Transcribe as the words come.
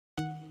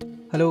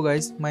Hello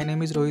guys, my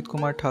name is Rohit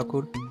Kumar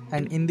Thakur,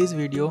 and in this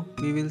video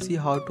we will see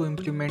how to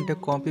implement a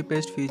copy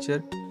paste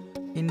feature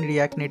in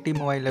React Native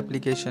mobile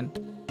application.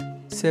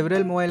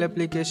 Several mobile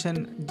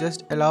applications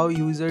just allow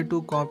user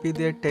to copy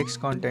their text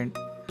content,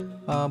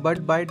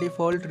 but by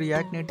default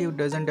React Native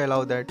doesn't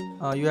allow that.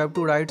 You have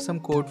to write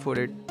some code for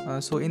it.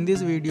 So in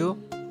this video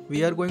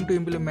we are going to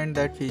implement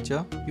that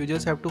feature. You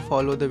just have to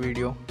follow the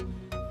video.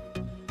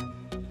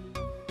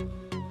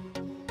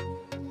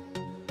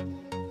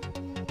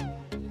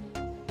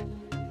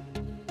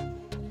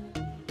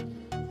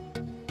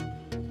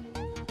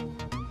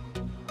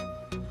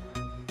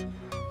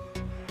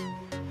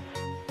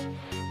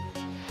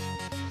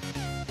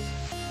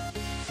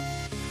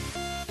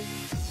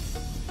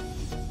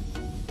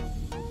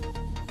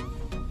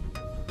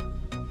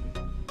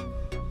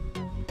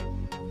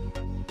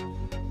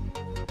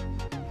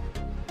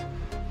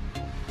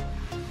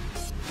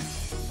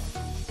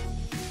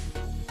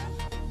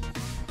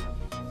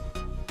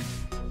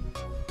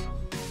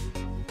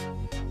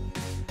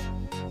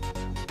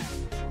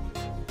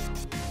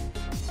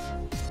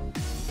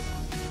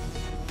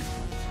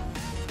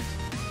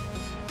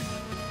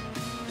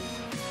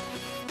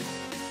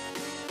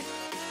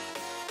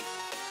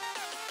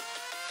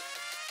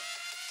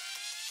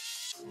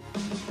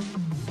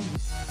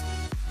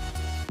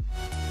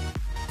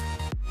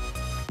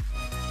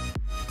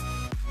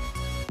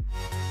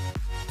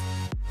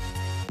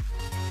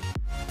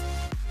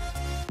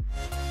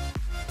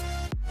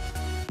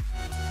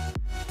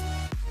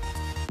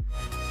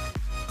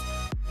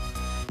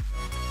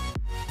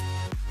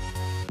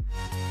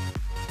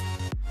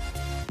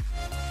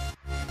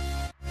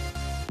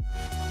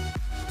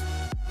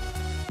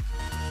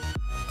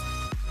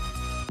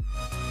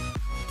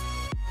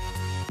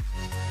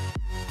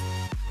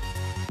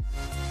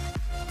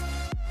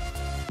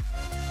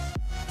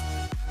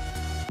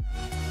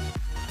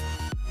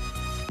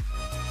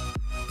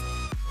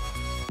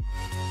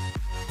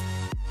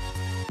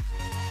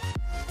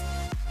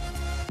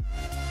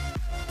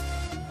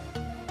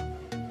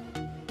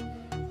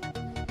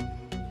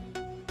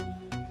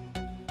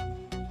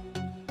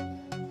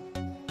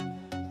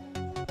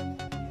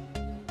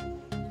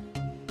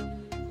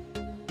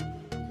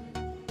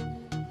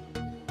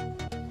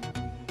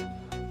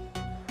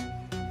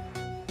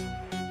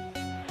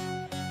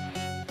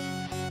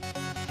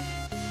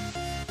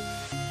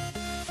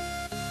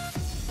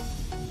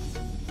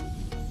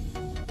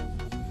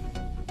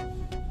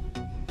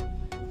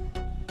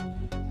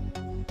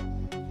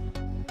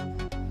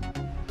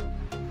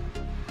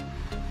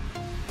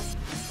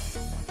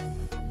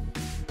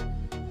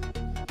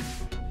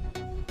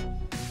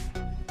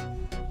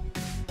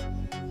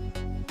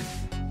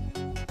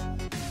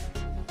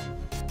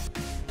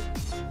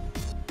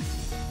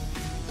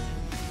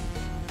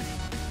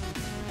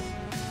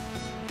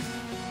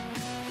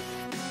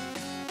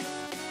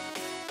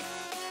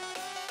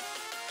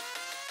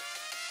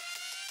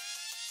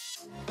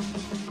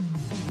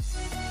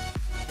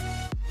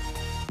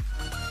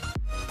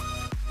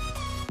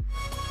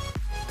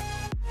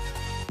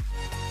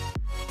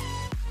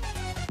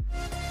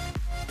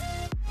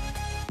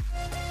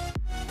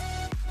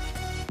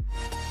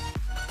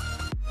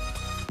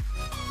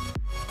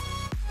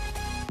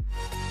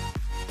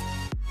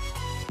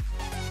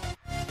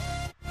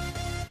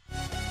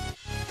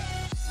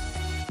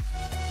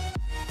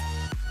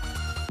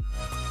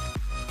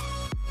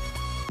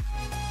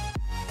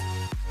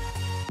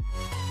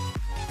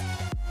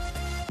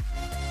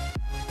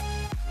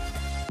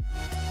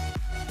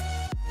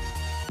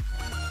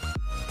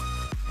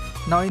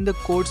 Now in the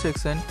code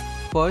section,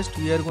 first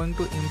we are going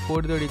to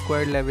import the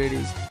required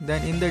libraries.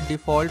 Then in the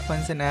default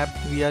function app,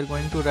 we are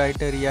going to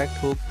write a React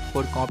hook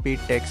for copied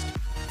text.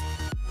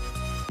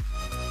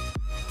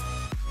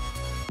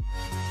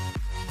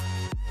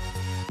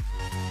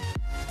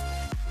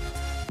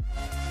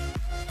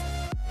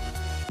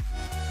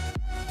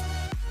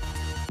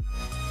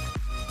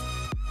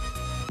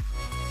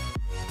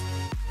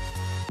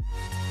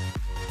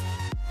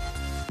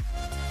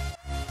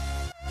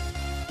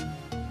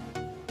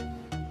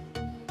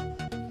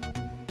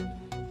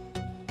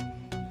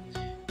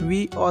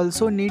 We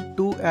also need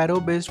two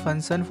arrow-based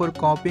functions for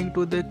copying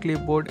to the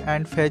clipboard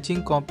and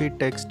fetching copied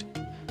text.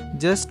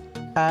 Just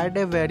add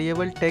a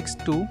variable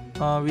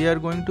text2. We are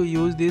going to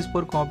use this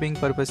for copying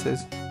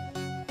purposes.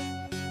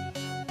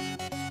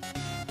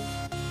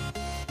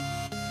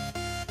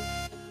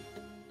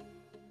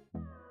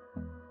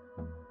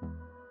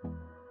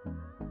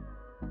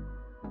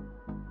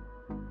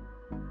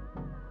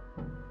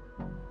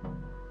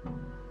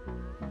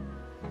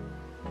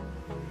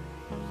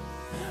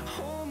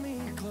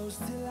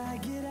 Till I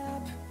get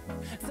up,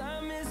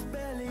 time is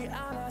barely on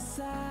our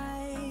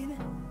side.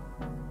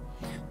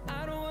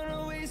 I don't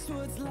wanna waste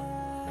what's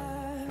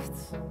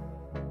left.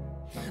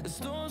 The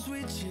storms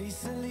we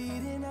chase are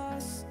leading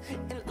us,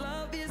 and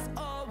love is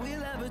all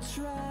we'll ever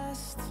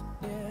trust.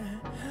 Yeah,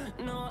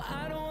 no,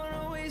 I don't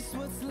wanna waste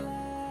what's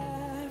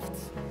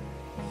left.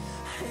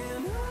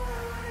 And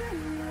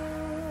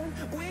on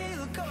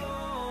we'll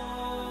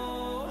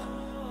go,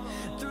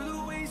 through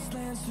the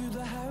wastelands, through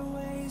the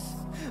highways.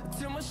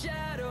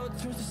 shadow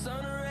turns to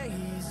sun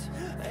rays,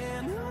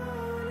 and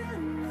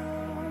on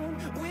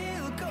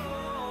we'll go,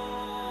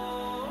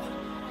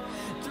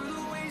 through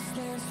the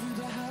wastelands, through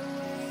the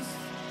highways,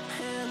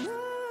 and on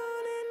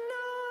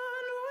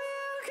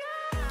we'll go.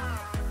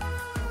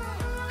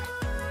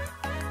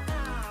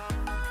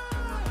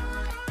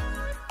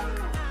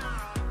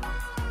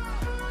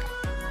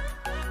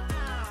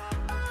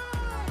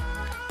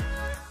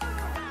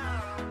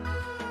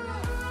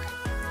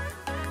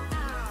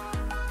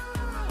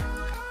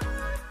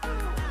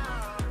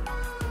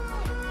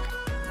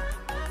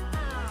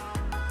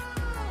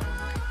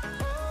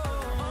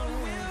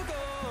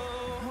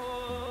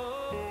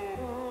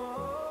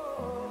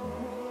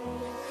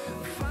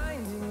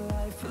 Finding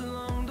life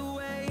along the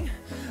way,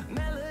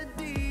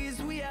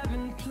 melodies we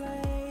haven't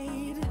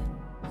played.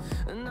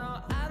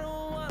 No, I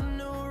don't want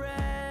no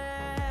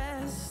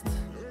rest.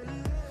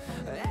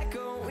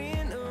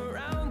 Echoing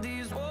around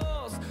these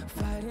walls,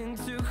 fighting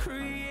to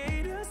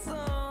create a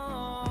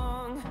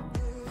song.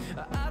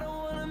 I don't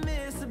wanna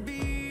miss a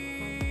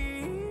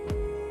beat.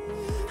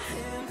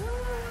 And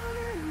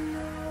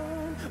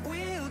on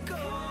we'll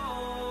go,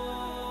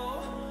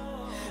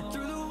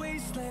 through the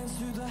wastelands,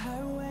 through the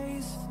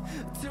highways,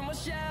 till my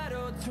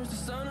shadow turns to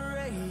sun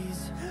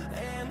rays,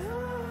 and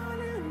on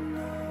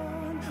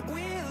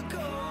we'll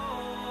go,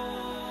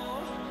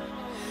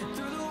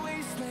 through the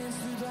wastelands,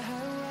 through the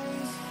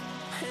highways,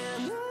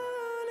 and on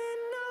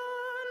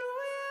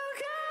we'll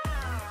go.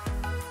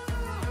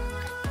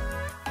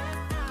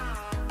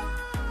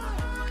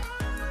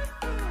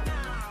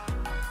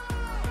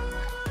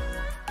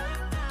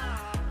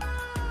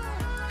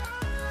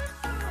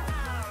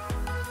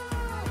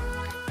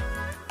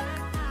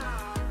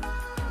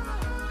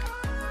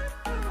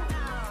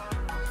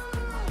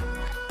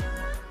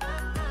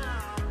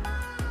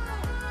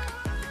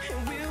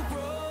 And we'll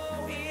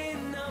grow in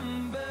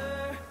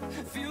number,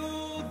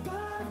 fueled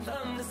by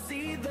them to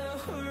see the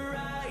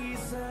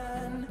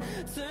horizon,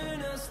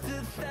 turn us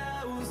to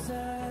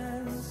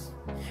thousands.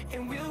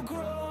 And we'll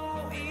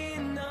grow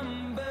in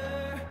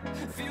number,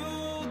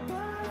 fueled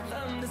by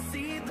them to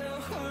see the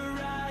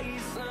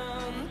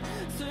horizon,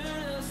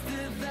 turn us to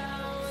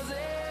thousands.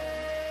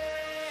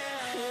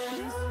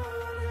 And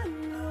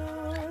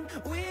on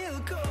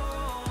we'll go,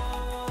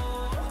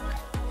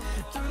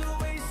 through the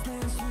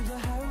wastelands, through the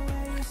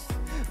highways,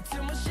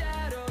 till my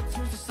shadow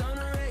turns to sun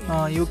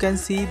rays. You can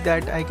see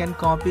that I can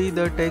copy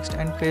the text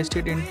and paste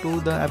it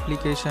into the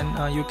application.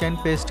 You can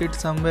paste it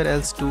somewhere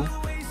else too,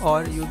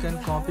 or you can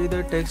copy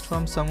the text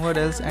from somewhere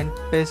else and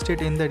paste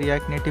it in the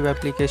React Native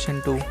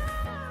application too.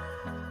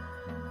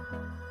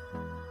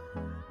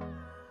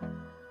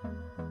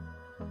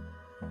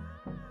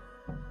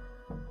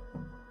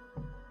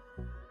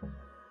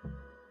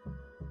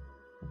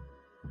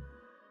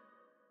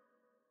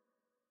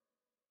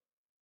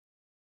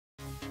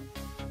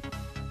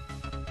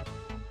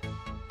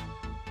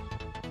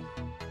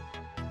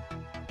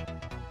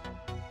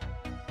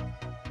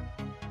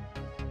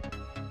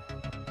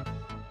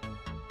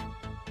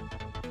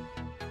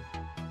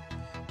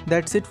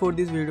 That's it for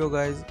this video,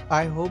 guys.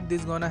 I hope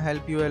this gonna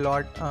help you a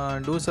lot.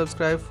 Do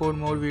subscribe for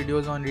more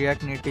videos on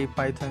React Native,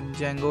 Python,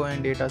 Django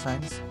and data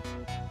science.